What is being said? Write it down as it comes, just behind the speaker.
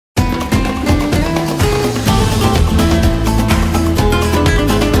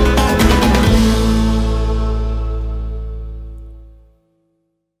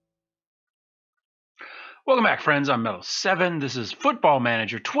Welcome back, friends. I'm Mellowseven. This is Football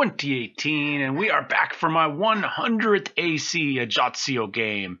Manager 2018, and we are back for my 100th AC Ajaccio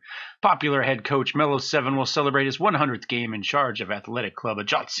game. Popular head coach Mellowseven will celebrate his 100th game in charge of Athletic Club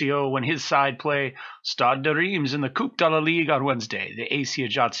Ajaccio when his side play Stade de Reims in the Coupe de la Ligue on Wednesday. The AC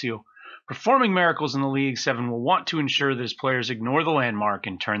Ajaccio, performing miracles in the League 7, will want to ensure that his players ignore the landmark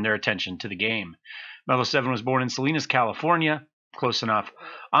and turn their attention to the game. Mellowseven was born in Salinas, California. Close enough.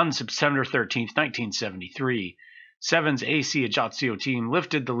 On September 13th, 1973, Seven's AC Ajaccio team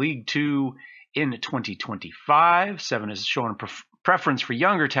lifted the League 2 in 2025. Seven has shown a preference for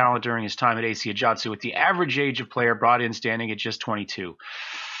younger talent during his time at AC Ajaccio, with the average age of player brought in standing at just 22.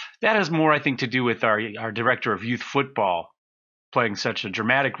 That has more, I think, to do with our director of youth football playing such a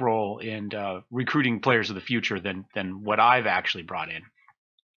dramatic role in recruiting players of the future than what I've actually brought in.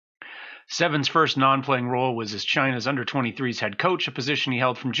 Seven's first non-playing role was as China's under-23s head coach, a position he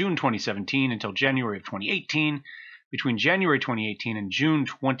held from June 2017 until January of 2018. Between January 2018 and June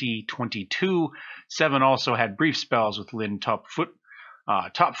 2022, Seven also had brief spells with Lynn Top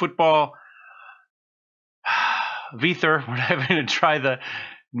Football. Vither, we're not going to try the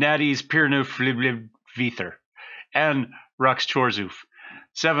Natty's Pirnuf Vither, and Rux Chorzuf.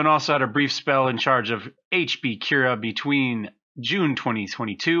 Seven also had a brief spell in charge of HB Cura between June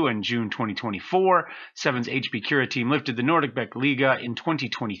 2022 and June 2024. Seven's HB Cura team lifted the Nordic Beck Liga in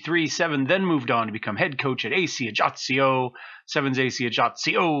 2023. Seven then moved on to become head coach at AC Ajaccio. Seven's AC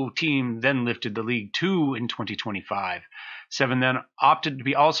Ajaccio team then lifted the League 2 in 2025. Seven then opted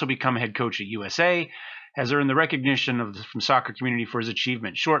to also become head coach at USA, has earned the recognition from soccer community for his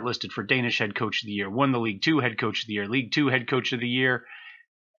achievement. Shortlisted for Danish Head Coach of the Year, won the League 2 Head Coach of the Year, League 2 Head Coach of the Year,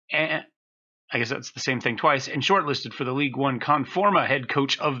 and I guess that's the same thing twice, and shortlisted for the League 1 Conforma Head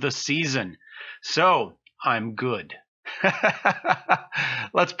Coach of the Season. So, I'm good.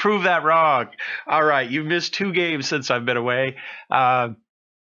 Let's prove that wrong. All right, you've missed 2 games since I've been away. And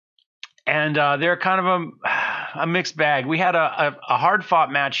they're kind of a mixed bag. We had a hard-fought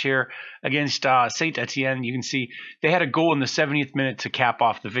match here against Saint Etienne. You can see they had a goal in the 70th minute to cap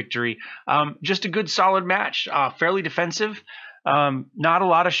off the victory. Just a good, solid match, fairly defensive. Not a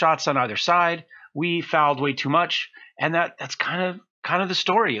lot of shots on either side. We fouled way too much, and that's kind of the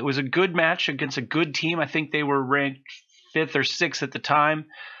story. It was a good match against a good team. I think they were ranked 5th or 6th at the time.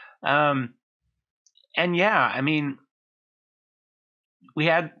 And yeah, I mean, we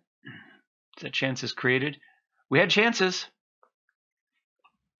had the chances created. We had chances.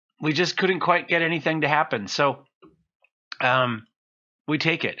 We just couldn't quite get anything to happen. So, we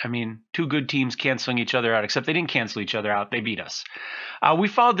take it. I mean, 2 good teams canceling each other out, except they didn't cancel each other out. They beat us. We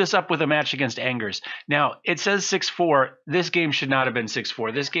followed this up with a match against Angers. Now, it says 6-4. This game should not have been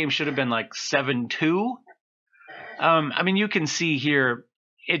 6-4. This game should have been like 7-2. I mean, you can see here,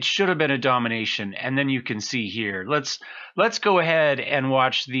 it should have been a domination. And then you can see here. Let's go ahead and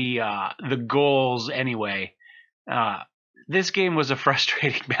watch the goals anyway. This game was a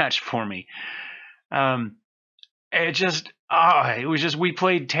frustrating match for me. We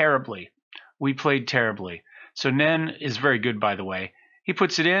played terribly. So Nen is very good, by the way. He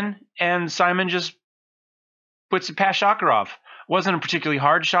puts it in, and Simon just puts it past Shakarov. Wasn't a particularly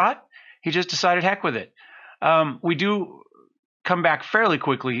hard shot. He just decided heck with it. We do come back fairly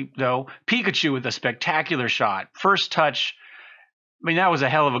quickly, though. Pikachu with a spectacular shot. First touch. I mean, that was a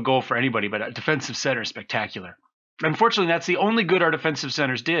hell of a goal for anybody, but a defensive center, spectacular. Unfortunately, that's the only good our defensive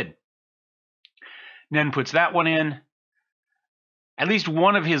centers did. Nen puts that one in. At least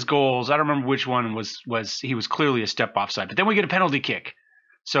one of his goals, I don't remember which one was he was clearly a step offside. But then we get a penalty kick.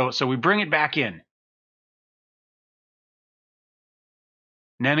 So we bring it back in.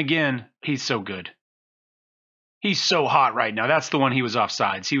 Nen again, he's so good. He's so hot right now. That's the one he was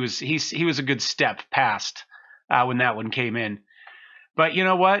offsides. He was a good step past when that one came in. But you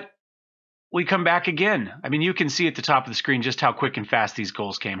know what? We come back again. I mean, you can see at the top of the screen just how quick and fast these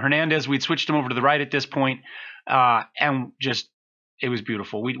goals came. Hernandez, we'd switched him over to the right at this point, and just it was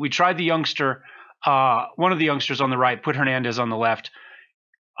beautiful. We tried the youngster, one of the youngsters on the right, put Hernandez on the left.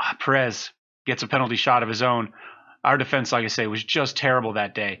 Perez gets a penalty shot of his own. Our defense, like I say, was just terrible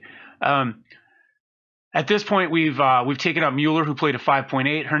that day. At this point, we've taken out Mueller, who played a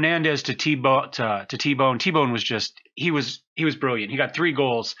 5.8. Hernandez to T-Bone. T-Bone was just he was brilliant. He got 3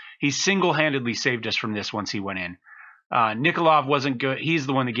 goals. He single-handedly saved us from this once he went in. Nikolov wasn't good. He's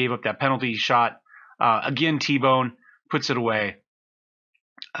the one that gave up that penalty shot. Again, T-Bone puts it away.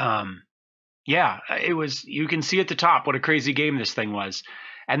 Yeah, it was. You can see at the top what a crazy game this thing was.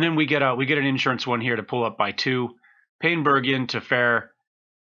 And then we get an insurance one here to pull up by 2. Painberg into Fair.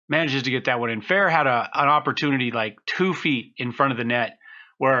 Manages to get that one in. Fair had an opportunity like 2 feet in front of the net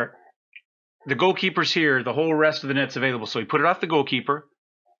where The goalkeeper's here. The whole rest of the net's available. So he put it off the goalkeeper,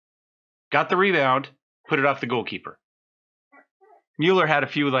 got the rebound, put it off the goalkeeper. Mueller had a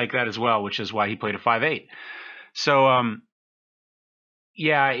few like that as well, which is why he played a 5-8. So,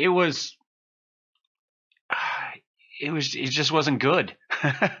 yeah, it just wasn't good.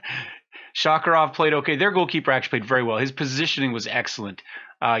 Shakarov played okay. Their goalkeeper actually played very well. His positioning was excellent.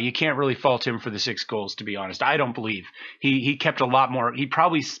 You can't really fault him for the 6 goals, to be honest. I don't believe he kept a lot more. He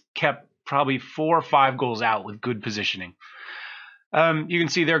probably kept 4 or 5 goals out with good positioning. You can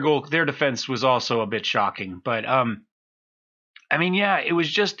see their defense was also a bit shocking, but I mean, yeah, it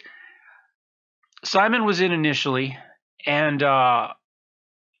was just Simon was in initially, and the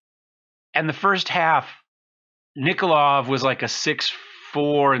first half, Nikolov was like a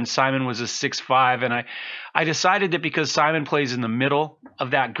 6'4", and Simon was a 6'5", and I decided that because Simon plays in the middle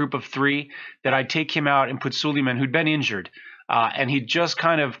of that group of 3, that I'd take him out and put Suleiman, who'd been injured, and he'd just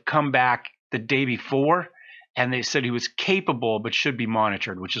kind of come back the day before, and they said he was capable but should be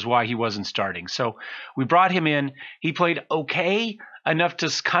monitored, which is why he wasn't starting. So we brought him in. He played okay, enough to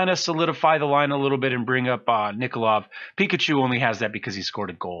kind of solidify the line a little bit and bring up Nikolov. Pikachu only has that because he scored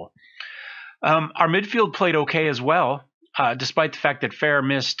a goal. Our midfield played okay as well, despite the fact that Fair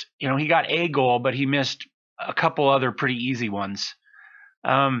missed, he got a goal, but he missed a couple other pretty easy ones.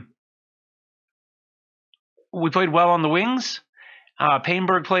 We played well on the wings.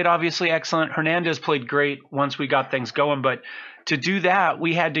 Painberg played obviously excellent. Hernandez played great once we got things going. But to do that,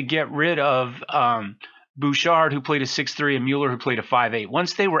 we had to get rid of Bouchard, who played a 6'3", and Mueller, who played a 5'8".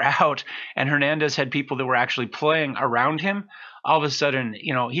 Once they were out and Hernandez had people that were actually playing around him, all of a sudden,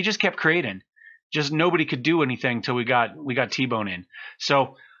 he just kept creating. Just nobody could do anything until we got T-Bone in.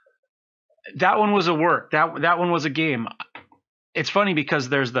 So that one was a work. That one was a game. It's funny because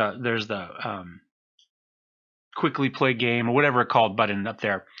there's the quickly play game or whatever it's called button up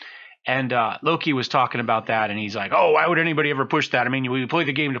there. And Loki was talking about that, and he's like, "Oh, why would anybody ever push that? I mean, we play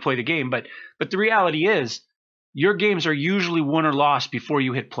the game to play the game." But the reality is, your games are usually won or lost before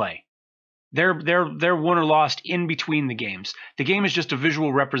you hit play. They're won or lost in between the games. The game is just a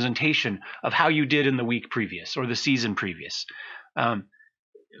visual representation of how you did in the week previous or the season previous.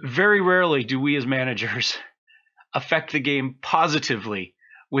 Very rarely do we as managers affect the game positively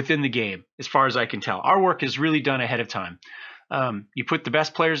within the game, as far as I can tell. Our work is really done ahead of time. You put the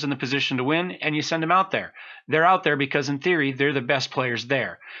best players in the position to win, and you send them out there. They're out there because, in theory, they're the best players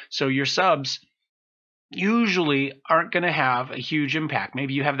there. So your subs usually aren't going to have a huge impact.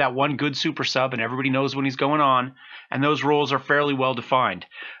 Maybe you have that one good super sub, and everybody knows when he's going on, and those roles are fairly well defined.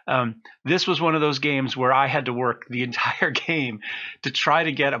 This was one of those games where I had to work the entire game to try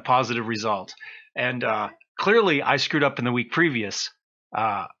to get a positive result. And clearly, I screwed up in the week previous.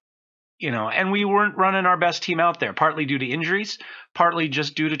 And we weren't running our best team out there, partly due to injuries, partly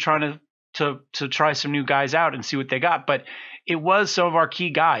just due to trying to try some new guys out and see what they got. But it was some of our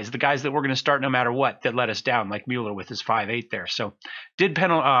key guys, the guys that were going to start no matter what, that let us down, like Mueller with his 5'8" there. So did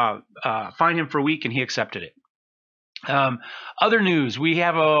fine him for a week, and he accepted it. Other news, we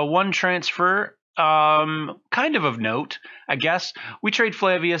have one transfer, kind of note, I guess. We trade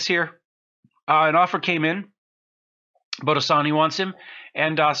Flavius here. An offer came in. Bodasani wants him,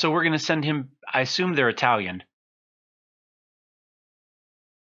 and so we're going to send him. I assume they're Italian.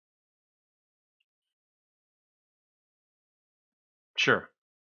 Sure.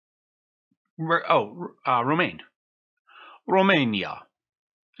 Romania.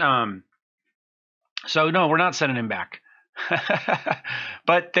 So no, we're not sending him back.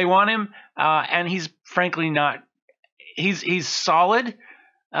 But they want him, and he's frankly not. He's solid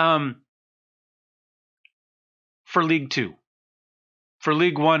for League 2. For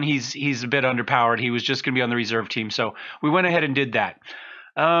League 1, he's a bit underpowered. He was just going to be on the reserve team, so we went ahead and did that.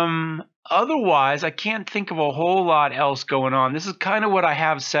 Otherwise, I can't think of a whole lot else going on. This is kind of what I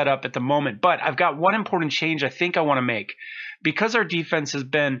have set up at the moment, but I've got one important change I think I want to make. Because our defense has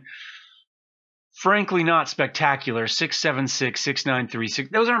been, frankly, not spectacular. 6-7-6, 6-9-3,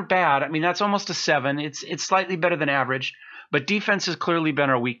 those aren't bad. I mean, that's almost a 7. It's slightly better than average, but defense has clearly been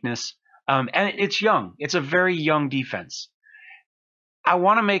our weakness. And it's young. It's a very young defense. I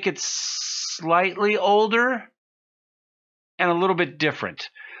want to make it slightly older and a little bit different.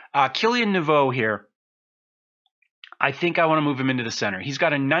 Kylian Nouveau here, I think I want to move him into the center. He's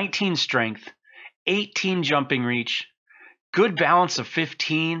got a 19 strength, 18 jumping reach, good balance of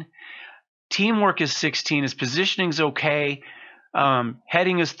 15. Teamwork is 16. His positioning's okay.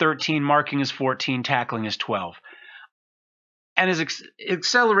 Heading is 13. Marking is 14. Tackling is 12. And his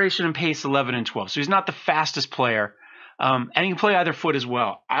acceleration and pace 11 and 12. So he's not the fastest player. And he can play either foot as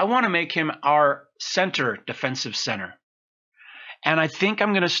well. I want to make him our defensive center. And I think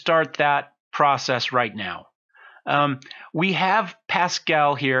I'm going to start that process right now. We have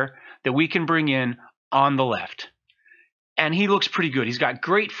Pascal here that we can bring in on the left. And he looks pretty good. He's got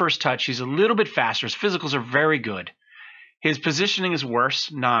great first touch. He's a little bit faster. His physicals are very good. His positioning is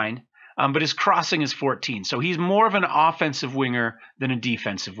worse, 9, but his crossing is 14. So he's more of an offensive winger than a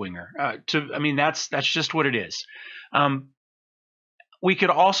defensive winger. That's just what it is. We could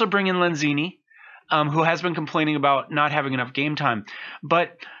also bring in Lenzini, who has been complaining about not having enough game time.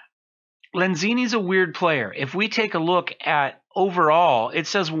 But Lenzini's a weird player. If we take a look at overall, it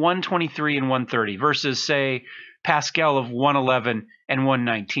says 123 and 130 versus, say, Pascal of 111 and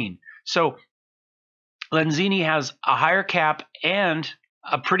 119. So Lenzini has a higher cap and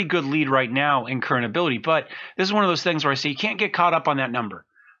a pretty good lead right now in current ability. But this is one of those things where I say you can't get caught up on that number.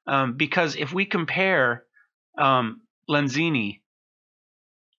 Because if we compare Lenzini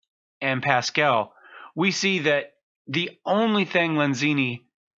and Pascal, we see that the only thing Lenzini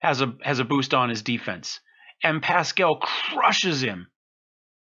has a boost on is defense. And Pascal crushes him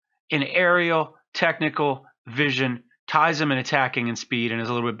in aerial, technical, vision, ties him in attacking and speed, and is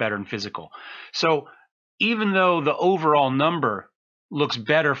a little bit better in physical. So even though the overall number looks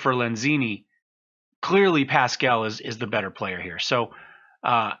better for Lenzini, clearly Pascal is the better player here. So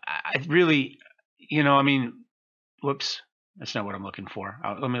I really, whoops, that's not what I'm looking for.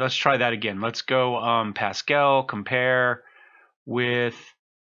 Let's try that again. Let's go Pascal, compare with,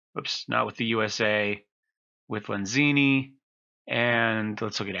 not with the USA, with Lenzini, and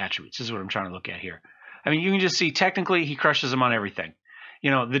let's look at attributes. This is what I'm trying to look at here. You can just see technically he crushes him on everything.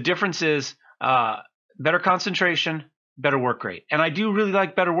 The difference is better concentration, better work rate. And I do really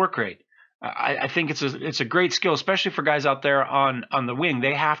like better work rate. I think it's a great skill, especially for guys out there on the wing.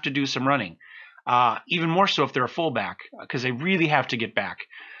 They have to do some running, even more so if they're a fullback, because they really have to get back.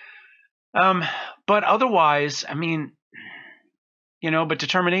 But otherwise, but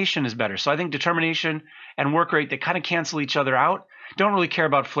determination is better. So I think determination and work rate, they kind of cancel each other out. Don't really care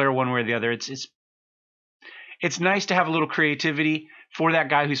about flair one way or the other. It's nice to have a little creativity for that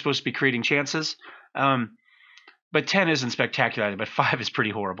guy who's supposed to be creating chances. But 10 isn't spectacular, but 5 is pretty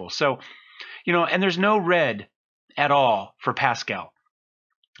horrible. So, and there's no red at all for Pascal.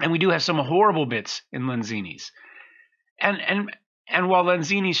 And we do have some horrible bits in Lenzini's. And while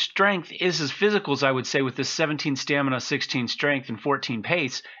Lenzini's strength is his physicals, I would say, with this 17 stamina, 16 strength, and 14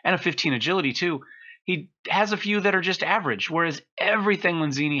 pace, and a 15 agility too, he has a few that are just average, whereas everything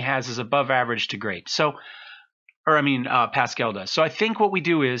Lenzini has is above average to great. So, Pascal does. So I think what we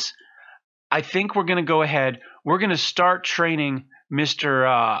do is, I think we're going to go ahead. We're going to start training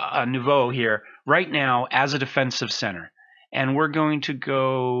Mr. Nouveau here right now as a defensive center. And we're going to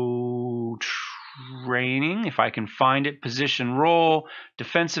go training, if I can find it, position role,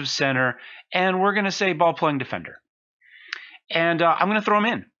 defensive center, and we're going to say ball-playing defender. And I'm going to throw him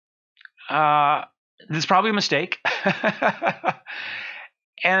in. This is probably a mistake.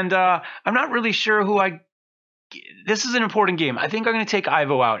 And I'm not really sure who this is an important game. I think I'm going to take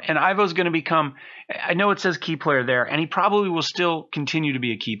Ivo out, and Ivo's going to become, I know it says key player there, and he probably will still continue to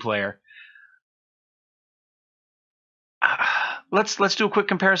be a key player. Let's do a quick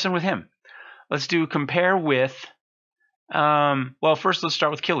comparison with him. Let's compare with, first let's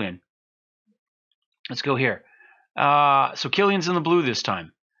start with Killian. Let's go here. So Killian's in the blue this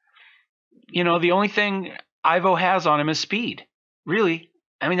time. The only thing Ivo has on him is speed. Really.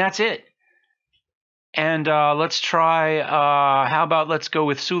 That's it. And let's try, let's go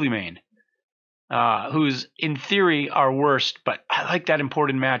with Suleiman, who's in theory our worst, but I like that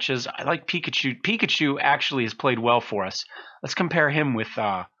important matches. I like Pikachu. Pikachu actually has played well for us. Let's compare him with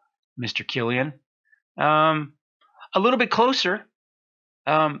Mr. Killian. A little bit closer,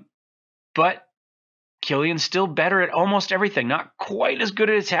 but Killian's still better at almost everything. Not quite as good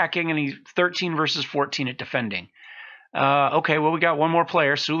at attacking, and he's 13 versus 14 at defending. Okay, well, we got one more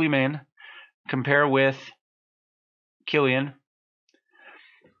player, Suleiman. Compare with Killian.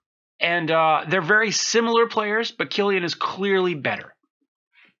 And they're very similar players, but Killian is clearly better.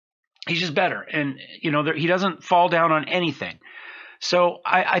 He's just better. And, he doesn't fall down on anything. So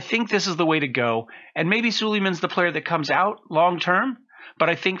I think this is the way to go. And maybe Suleiman's the player that comes out long term. But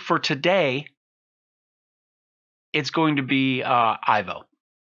I think for today, it's going to be Ivo.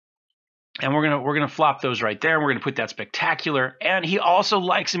 And we're gonna flop those right there. And we're gonna put that spectacular. And he also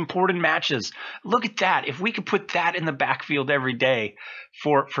likes important matches. Look at that. If we could put that in the backfield every day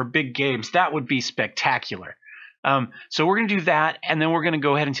for big games, that would be spectacular. So we're gonna do that, and then we're gonna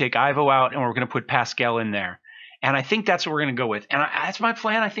go ahead and take Ivo out, and we're gonna put Pascal in there. And I think that's what we're gonna go with. And that's my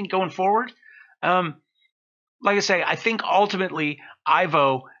plan. I think going forward. Like I say, I think ultimately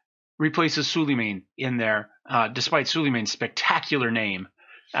Ivo replaces Suleiman in there, despite Suleiman's spectacular name.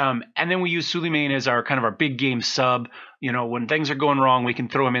 And then we use Suleiman as our kind of our big game sub. You know, when things are going wrong, we can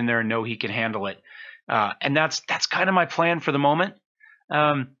throw him in there and know he can handle it. And that's kind of my plan for the moment.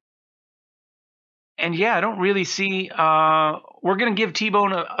 And yeah, I don't really see. We're going to give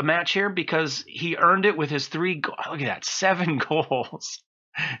T-Bone a match here because he earned it with his 3. Look at that, 7 goals,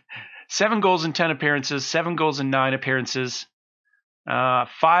 7 goals in 10 appearances, 7 goals in 9 appearances,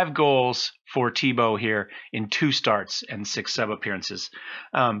 5 goals for T-Bone here in 2 starts and 6 sub appearances,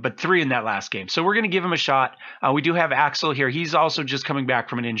 but 3 in that last game. So we're going to give him a shot. We do have Axel here. He's also just coming back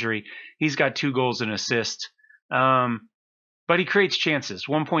from an injury. He's got 2 goals and an assist. But he creates chances,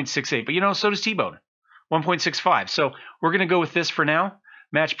 1.68. But, you know, so does T-Bone, 1.65. So we're going to go with this for now.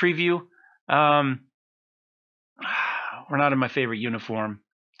 Match preview. We're not in my favorite uniform.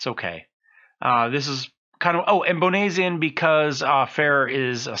 It's okay. This is kind of... Oh, and Bonnet's in because Ferrer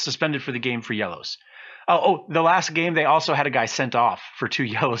is suspended for the game for yellows. The last game, they also had a guy sent off for 2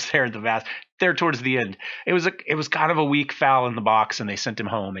 yellows there at there towards the end. It was kind of a weak foul in the box, and they sent him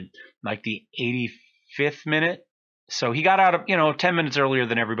home in like the 85th minute. So he got out of, 10 minutes earlier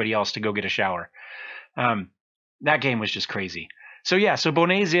than everybody else to go get a shower. That game was just crazy. So yeah, so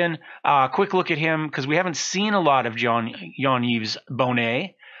Bonnet's in. Quick look at him because we haven't seen a lot of Jean-Yves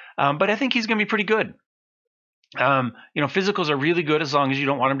Bonnet, but I think he's going to be pretty good. Physicals are really good as long as you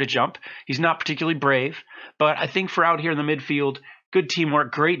don't want him to jump. He's not particularly brave, but I think for out here in the midfield, good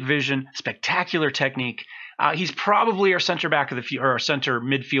teamwork, great vision, spectacular technique. He's probably our center back of the or our center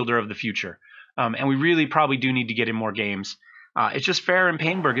midfielder of the future. And we really probably do need to get him more games. It's just Ferrer and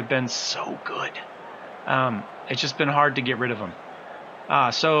Painberg have been so good. It's just been hard to get rid of them.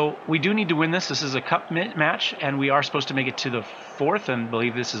 So we do need to win this. This is a cup match, and we are supposed to make it to the 4th, and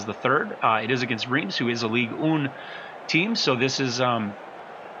believe this is the 3rd. It is against Reims, who is a Ligue 1 team. So this is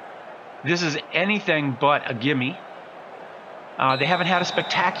anything but a gimme. They haven't had a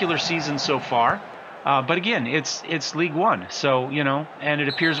spectacular season so far. But again, it's League 1, so, and it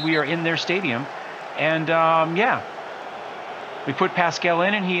appears we are in their stadium. And, yeah, we put Pascal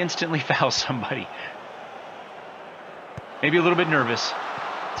in, and he instantly fouls somebody. Maybe a little bit nervous.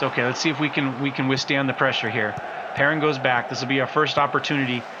 It's okay. Let's see if we can withstand the pressure here. Perrin goes back. This will be our first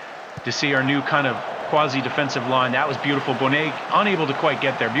opportunity to see our new kind of quasi-defensive line. That was beautiful. Bonnet unable to quite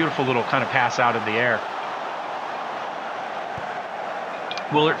get there. Beautiful little kind of pass out of the air.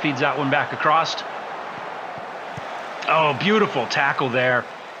 Willert feeds that one back across. Oh, beautiful tackle there.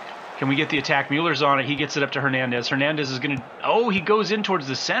 Can we get the attack? Mueller's on it. He gets it up to Hernandez. Hernandez is going to... Oh, he goes in towards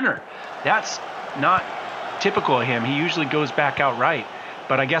the center. That's not typical of him. He usually goes back out right.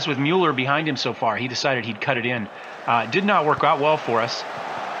 But I guess with Mueller behind him so far, he decided he'd cut it in. Did not work out well for us.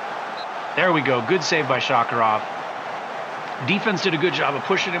 There we go. Good save by Shakarov. Defense did a good job of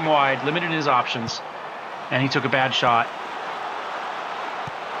pushing him wide, limited his options, and he took a bad shot.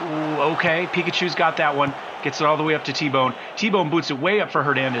 Ooh, okay, Pikachu's got that one. Gets it all the way up to T-Bone. T-Bone boots it way up for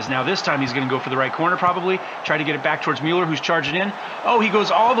Hernandez. Now this time he's going to go for the right corner probably. Try to get it back towards Mueller, who's charging in. Oh, he goes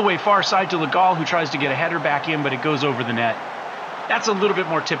all the way far side to Ligue, who tries to get a header back in, but it goes over the net. That's a little bit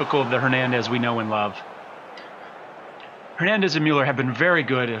more typical of the Hernandez we know and love. Hernandez and Mueller have been very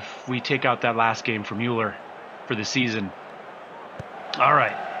good if we take out that last game for Mueller for the season. All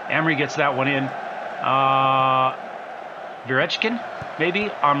right, Emery gets that one in. Verechkin,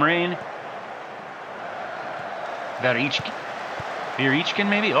 maybe? Amrain. Verichkin,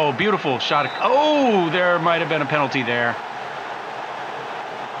 maybe? Oh, beautiful shot. Oh, there might have been a penalty there.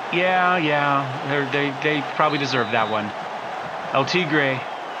 Yeah. They probably deserved that one. El Tigre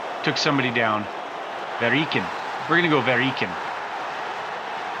took somebody down. Verichkin. We're going to go Verichkin.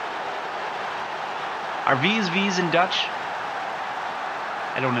 Are V's in Dutch?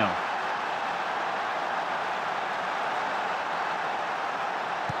 I don't know.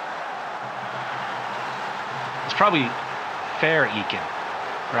 It's probably Fair-Eakin,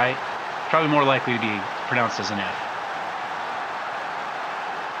 right? Probably more likely to be pronounced as an F.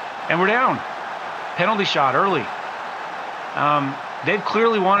 And we're down. Penalty shot early. They've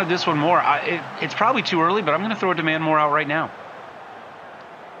clearly wanted this one more. It's probably too early, but I'm going to throw a demand more out right now.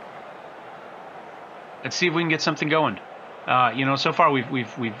 Let's see if we can get something going. So far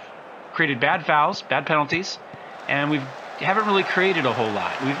we've created bad fouls, bad penalties, and we haven't really created a whole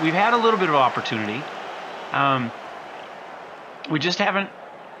lot. We've had a little bit of opportunity. We just haven't.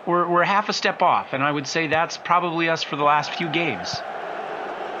 We're half a step off, and I would say that's probably us for the last few games.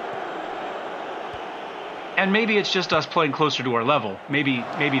 And maybe it's just us playing closer to our level. Maybe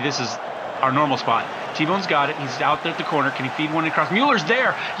this is our normal spot. T-Bone's got it. He's out there at the corner. Can he feed one across? Mueller's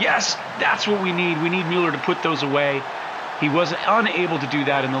there. Yes, that's what we need. We need Mueller to put those away. He was unable to do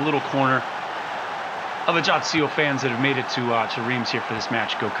that in the little corner. of Ajaccio fans that have made it to Reims here for this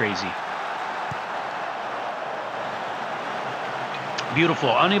match go crazy.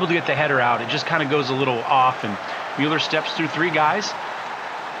 Beautiful. Unable to get the header out. It just kind of goes a little off, and Mueller steps through 3 guys.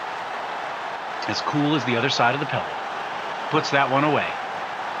 As cool as the other side of the penalty. Puts that one away.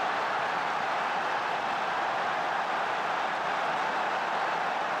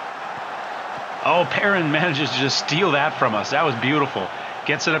 Oh, Perrin manages to just steal that from us. That was beautiful.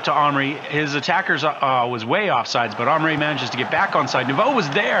 Gets it up to Omri. His attackers was way offsides, but Omri manages to get back onside. Nouveau was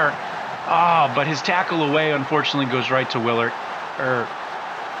there, but his tackle away unfortunately goes right to Willert. Or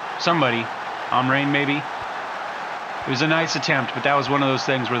somebody. Omri maybe. It was a nice attempt, but that was one of those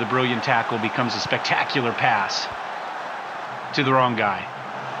things where the brilliant tackle becomes a spectacular pass to the wrong guy.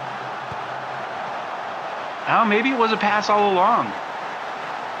 Oh, maybe it was a pass all along.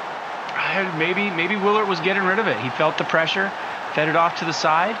 Maybe Willert was getting rid of it. He felt the pressure, fed it off to the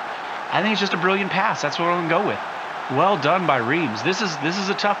side. I think it's just a brilliant pass. That's what I'm going to go with. Well done by Reims. This is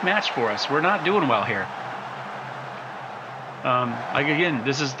a tough match for us. We're not doing well here. Like again,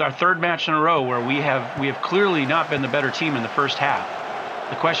 this is our 3rd match in a row where we have clearly not been the better team in the first half.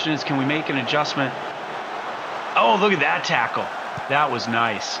 The question is, can we make an adjustment? Oh, look at that tackle. That was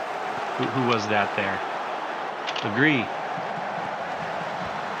nice. Who was that there? Agree.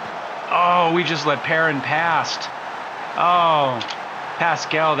 Oh, we just let Perrin past. Oh,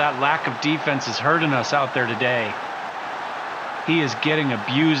 Pascal, that lack of defense is hurting us out there today. He is getting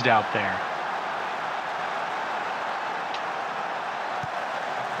abused out there.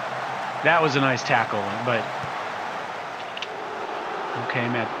 That was a nice tackle, but okay,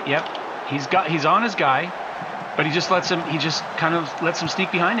 man. Yep, he's on his guy, but he just kind of lets him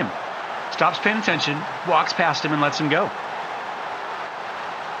sneak behind him. Stops paying attention, walks past him, and lets him go.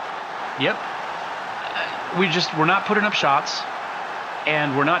 Yep. We're not putting up shots,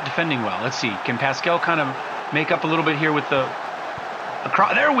 and we're not defending well. Let's see. Can Pascal kind of make up a little bit here with the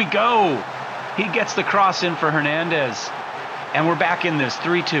cross? There we go. He gets the cross in for Hernandez, and we're back in this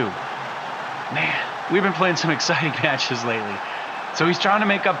 3-2. Man, we've been playing some exciting matches lately. So he's trying to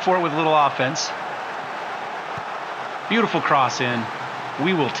make up for it with a little offense. Beautiful cross in.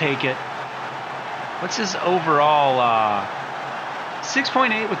 We will take it. What's his overall?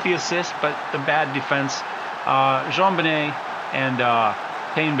 6.8 with the assist, but the bad defense. Jean Benet and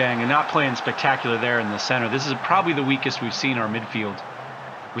Painbang are not playing spectacular there in the center. This is probably the weakest we've seen our midfield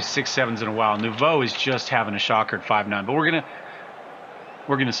with 6-7s in a while. Nouveau is just having a shocker at 5-9, but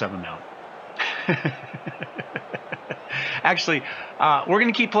we're gonna sub him out. Actually, we're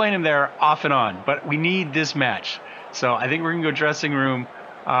going to keep playing him there off and on, but we need this match. So I think we're going to go dressing room.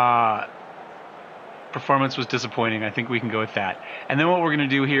 Performance was disappointing. I think we can go with that. And then what we're going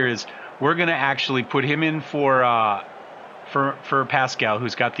to do here is we're going to actually put him in for Pascal,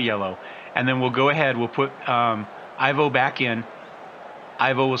 who's got the yellow. And then we'll go ahead. We'll put Ivo back in.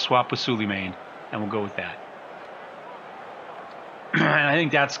 Ivo will swap with Suleiman, and we'll go with that. And I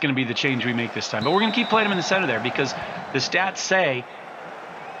think that's going to be the change we make this time. But we're going to keep playing him in the center there because the stats say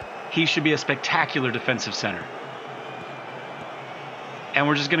he should be a spectacular defensive center. And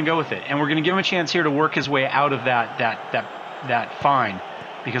we're just going to go with it. And we're going to give him a chance here to work his way out of that fine,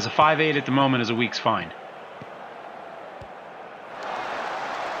 because a 5-8 at the moment is a week's fine.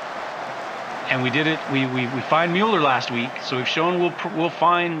 And we did it. We fined Mueller last week, so we've shown we'll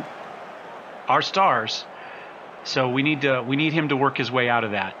find our stars. So we need him to work his way out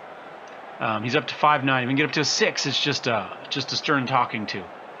of that. He's up to 5-9. If we can get up to a 6, it's just a stern talking to.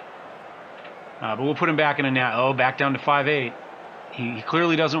 But we'll put him back in a net. Oh, back down to 5-8. He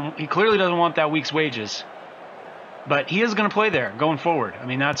clearly doesn't want that week's wages. But he is going to play there going forward. I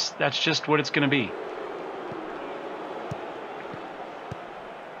mean, that's just what it's going to be.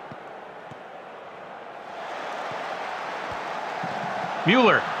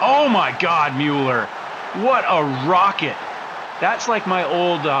 Mueller. Oh my God, Mueller. What a rocket. That's like my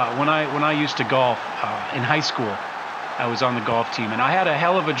old, when I used to golf in high school. I was on the golf team, and I had a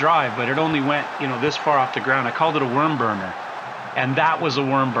hell of a drive, but it only went, this far off the ground. I called it a worm burner, and that was a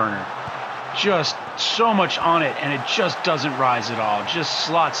worm burner. Just so much on it, and it just doesn't rise at all. Just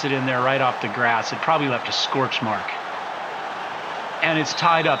slots it in there right off the grass. It probably left a scorch mark. And it's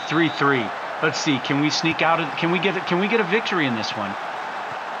tied up 3-3. Let's see, can we sneak out? Can we get a victory in this one?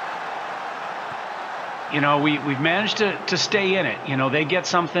 We've managed to stay in it. They get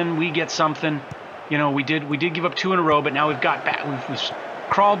something, we get something. We did give up 2 in a row, but now we've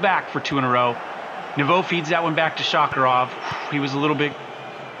crawled back for 2 in a row. Nouveau feeds that one back to Shakarov. He was a little bit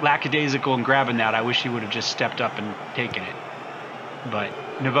lackadaisical in grabbing that. I wish he would have just stepped up and taken it. But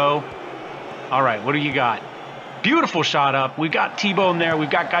Nouveau, all right, what do you got? Beautiful shot up. We've got T-Bone there. We've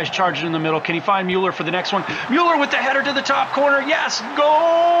got guys charging in the middle. Can he find Mueller for the next one? Mueller with the header to the top corner. Yes, goal!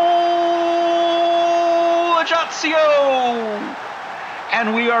 Ajaccio!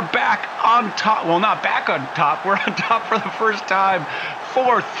 And we are back on top. Well, not back on top. We're on top for the first time.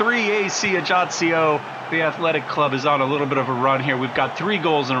 4-3 AC Ajaccio. The athletic club is on a little bit of a run here. We've got 3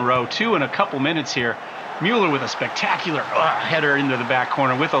 goals in a row, 2 in a couple minutes here. Mueller with a spectacular header into the back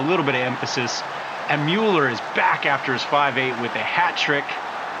corner with a little bit of emphasis. And Mueller is back after his 5-8 with a hat trick.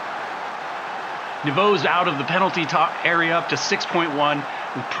 Neveu's out of the penalty area up to 6.1.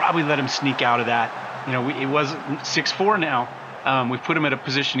 We probably let him sneak out of that. You know, it was 6-4 now. We've put him at a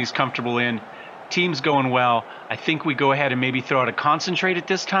position he's comfortable in. Team's going well. I think we go ahead and maybe throw out a concentrate at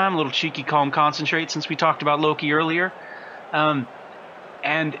this time. A little cheeky calm concentrate since we talked about Loki earlier. And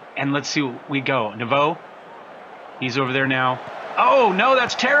let's see what we go. Neveu. He's over there now. Oh, no,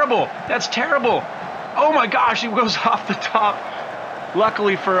 that's terrible. That's terrible. Oh, my gosh, he goes off the top.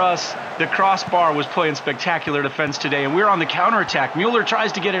 Luckily for us, the crossbar was playing spectacular defense today, and we're on the counterattack. Mueller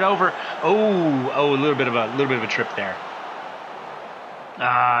tries to get it over. Oh, a little bit of a trip there.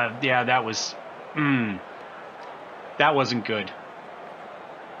 Yeah, that wasn't good.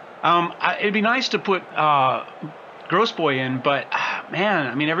 It'd be nice to put Grossboy in, but man,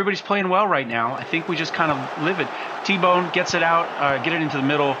 I mean, everybody's playing well right now. I think we just kind of live it. T-Bone gets it out, get it into the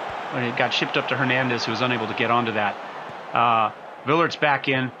middle. It got shipped up to Hernandez, who was unable to get onto that. Villart's back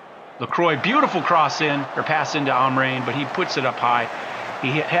in. Lacroix, beautiful cross in, or pass into Amrain, but he puts it up high. He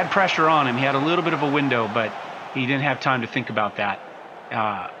had pressure on him. He had a little bit of a window, but he didn't have time to think about that.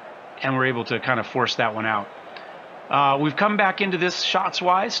 And we're able to kind of force that one out. We've come back into this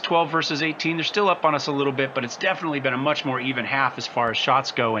shots-wise, 12 versus 18. They're still up on us a little bit, but it's definitely been a much more even half as far as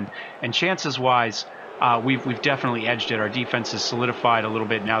shots go. And chances-wise, we've definitely edged it. Our defense is solidified a little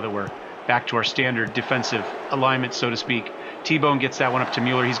bit now that we're back to our standard defensive alignment, so to speak. T-Bone gets that one up to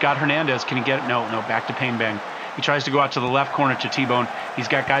Mueller. He's got Hernandez. Can he get it? No, back to Painbang. He tries to go out to the left corner to T-Bone. He's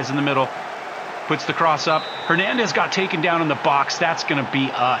got guys in the middle. Puts the cross up. Hernandez got taken down in the box. That's going to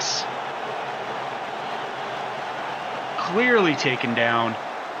be us. Clearly taken down.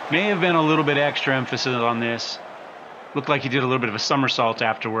 May have been a little bit extra emphasis on this. Looked like he did a little bit of a somersault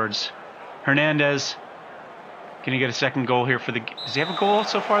afterwards. Hernandez. Can he get a second goal here for the... Does he have a goal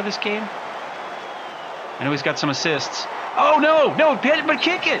so far this game? I know he's got some assists. Oh, no, but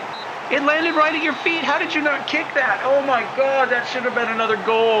kick it. It landed right at your feet. How did you not kick that? Oh, my God, that should have been another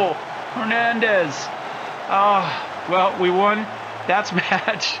goal. Hernandez. Oh, well, we won. That's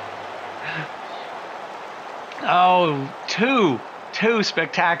match. Oh, two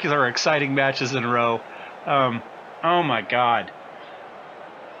spectacular, exciting matches in a row. Oh, my God.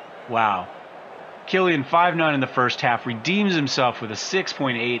 Wow. Killian, 5-9 in the first half, redeems himself with a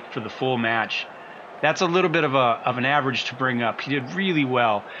 6.8 for the full match. That's a little bit of an average to bring up. He did really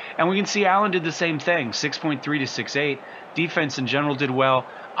well. And we can see Allen did the same thing, 6.3 to 6.8. Defense in general did well.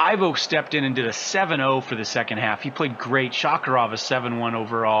 Ivo stepped in and did a 7-0 for the second half. He played great. Shakarov a 7-1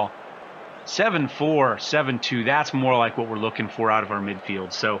 overall. 7-4, 7-2. That's more like what we're looking for out of our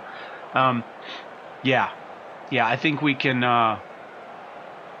midfield. So, yeah, I think we can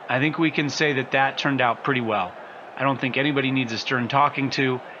say that turned out pretty well. I don't think anybody needs a stern talking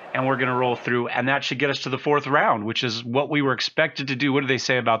to, and we're going to roll through, and that should get us to the 4th round, which is what we were expected to do. What do they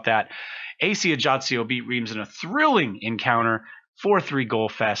say about that? AC Ajaccio beat Reims in a thrilling encounter, 4-3 goal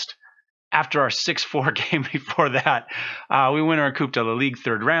fest. After our 6-4 game before that, we win our Coupe de la Ligue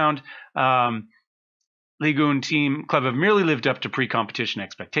 3rd round. Ligue team club have merely lived up to pre-competition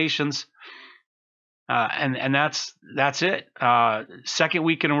expectations. And that's it. Second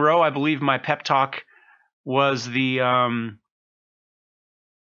week in a row, I believe my pep talk was the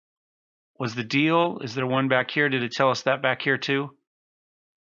deal. Is there one back here? Did it tell us that back here too?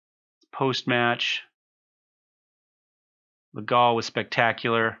 Post-match. The goal was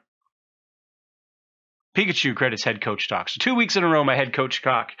spectacular. Pikachu credits head coach talk. So 2 weeks in a row, my head coach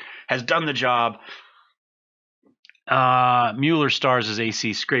talk has done the job. Mueller stars as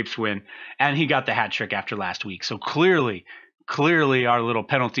AC scrapes win, and he got the hat trick after last week. So clearly our little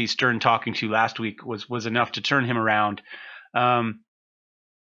penalty stern talking to last week was enough to turn him around. Oh,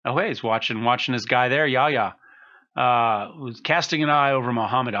 hey, he's watching his guy there, Yaya. Was casting an eye over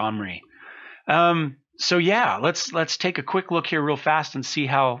Mohamed Amri. So yeah, let's take a quick look here real fast and see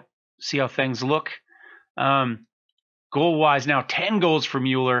how things look. Goal wise now 10 goals for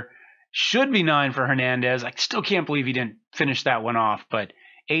Mueller. Should be 9 for Hernandez. I still can't believe he didn't finish that one off, but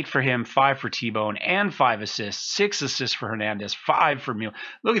 8 for him, 5 for T-Bone, and 5 assists. 6 assists for Hernandez, 5 for Mueller.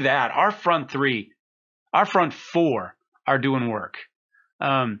 Look at that. Our front 4 are doing work.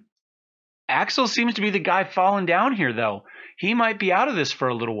 And Axel seems to be the guy falling down here, though. He might be out of this for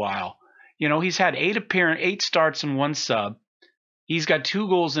a little while. You know, he's had 8 starts and 1 sub. He's got 2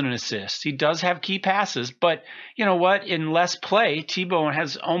 goals and an assist. He does have key passes, but you know what? In less play, Thibaut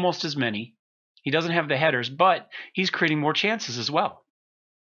has almost as many. He doesn't have the headers, but he's creating more chances as well.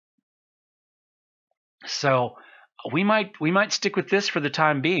 So we might stick with this for the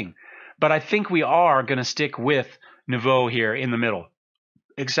time being. But I think we are going to stick with Nouveau here in the middle.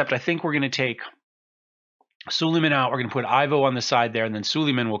 Except I think we're going to take Suleiman out. We're going to put Ivo on the side there, and then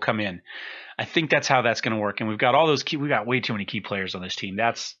Suleiman will come in. I think that's how that's going to work. And we've got all those we've got way too many key players on this team.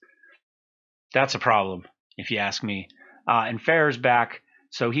 That's a problem, if you ask me. And Ferrer's back,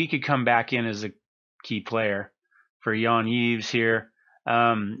 so he could come back in as a key player for Jan Yves here,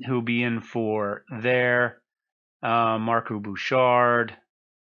 who'll be in for there. Marco Bouchard.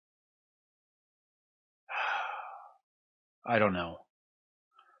 I don't know.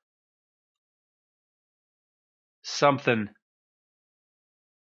 Something.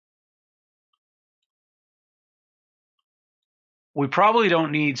 We probably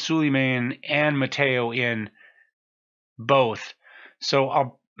don't need Suleiman and Matteo in both. So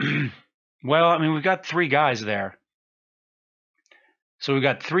I'll well, I mean, we've got 3 guys there. So we've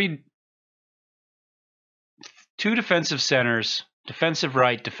got 2 defensive centers, defensive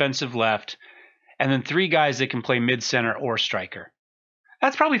right, defensive left, and then 3 guys that can play mid center or striker.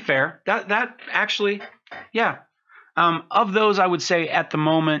 That's probably fair. That actually, yeah. Of those, I would say at the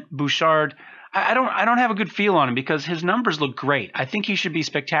moment, Bouchard, I don't have a good feel on him because his numbers look great. I think he should be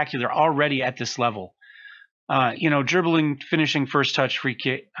spectacular already at this level. You know, dribbling, finishing, first touch, free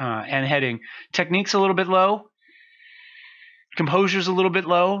kick, and heading. Technique's a little bit low. Composure's a little bit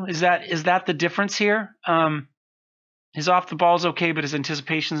low. Is that the difference here? His off the ball's okay, but his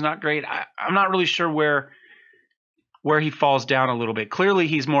anticipation's not great. I'm not really sure where he falls down a little bit. Clearly,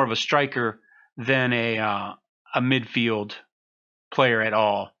 he's more of a striker than a midfield player at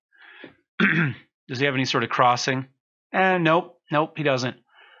all. Does he have any sort of crossing? Nope, he doesn't.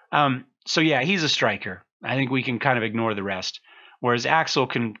 So yeah, he's a striker. I think we can kind of ignore the rest. Whereas Axel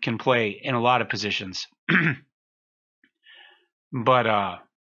can play in a lot of positions. But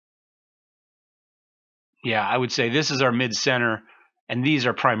yeah, I would say this is our mid center, and these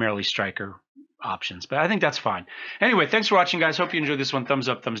are primarily striker options. But I think that's fine. Anyway, thanks for watching, guys. Hope you enjoyed this one. Thumbs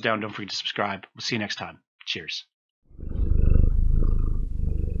up, thumbs down. Don't forget to subscribe. We'll see you next time. Cheers.